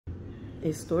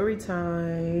It's story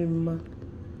time.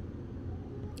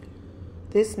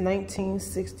 This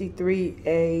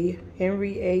 1963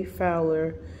 Henry A.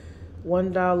 Fowler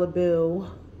 $1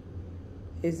 bill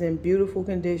is in beautiful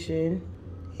condition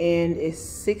and is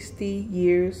 60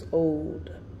 years old.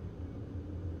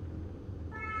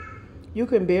 You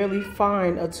can barely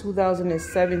find a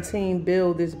 2017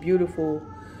 bill this beautiful.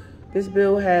 This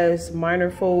bill has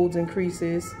minor folds and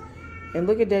creases. And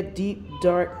look at that deep,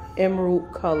 dark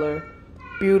emerald color.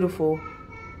 Beautiful.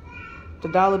 The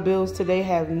dollar bills today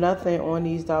have nothing on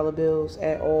these dollar bills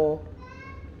at all.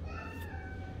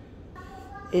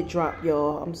 It dropped,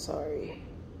 y'all. I'm sorry.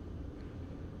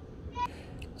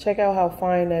 Check out how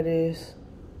fine that is.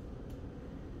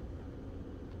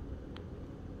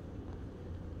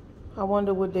 I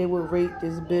wonder what they would rate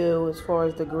this bill as far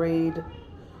as the grade.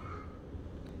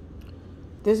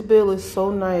 This bill is so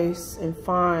nice and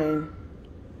fine.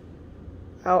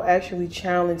 I'll actually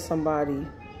challenge somebody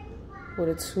with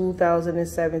a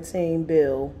 2017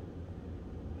 bill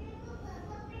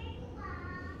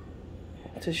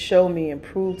to show me and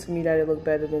prove to me that it looked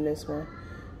better than this one.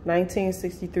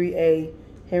 1963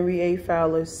 Henry A.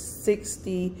 Fowler,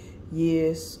 60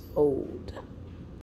 years old.